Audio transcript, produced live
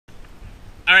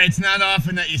Alright, it's not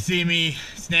often that you see me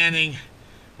standing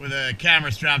with a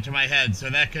camera strapped to my head, so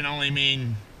that can only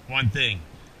mean one thing.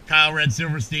 Kyle Red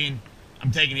Silverstein,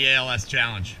 I'm taking the ALS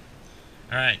challenge.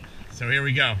 Alright, so here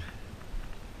we go.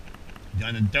 I'm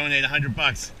gonna donate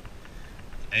 $100.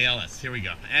 ALS, here we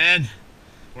go. And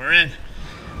we're in.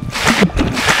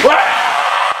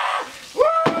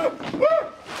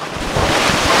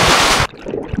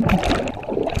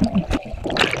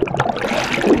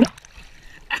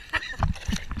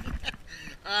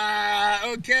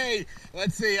 Okay,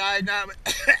 let's see. I got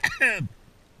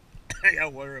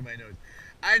water in my nose.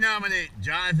 I nominate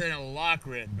Jonathan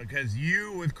Loughran because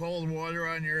you with cold water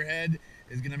on your head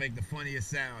is going to make the funniest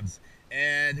sounds.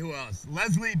 And who else?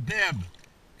 Leslie Bibb,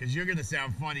 because you're going to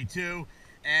sound funny too.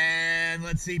 And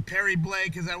let's see, Perry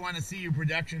Blake, because I want to see you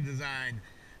production design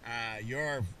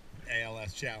your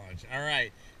ALS challenge. All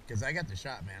right, because I got the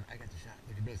shot, man. I got the shot.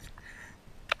 Look at this.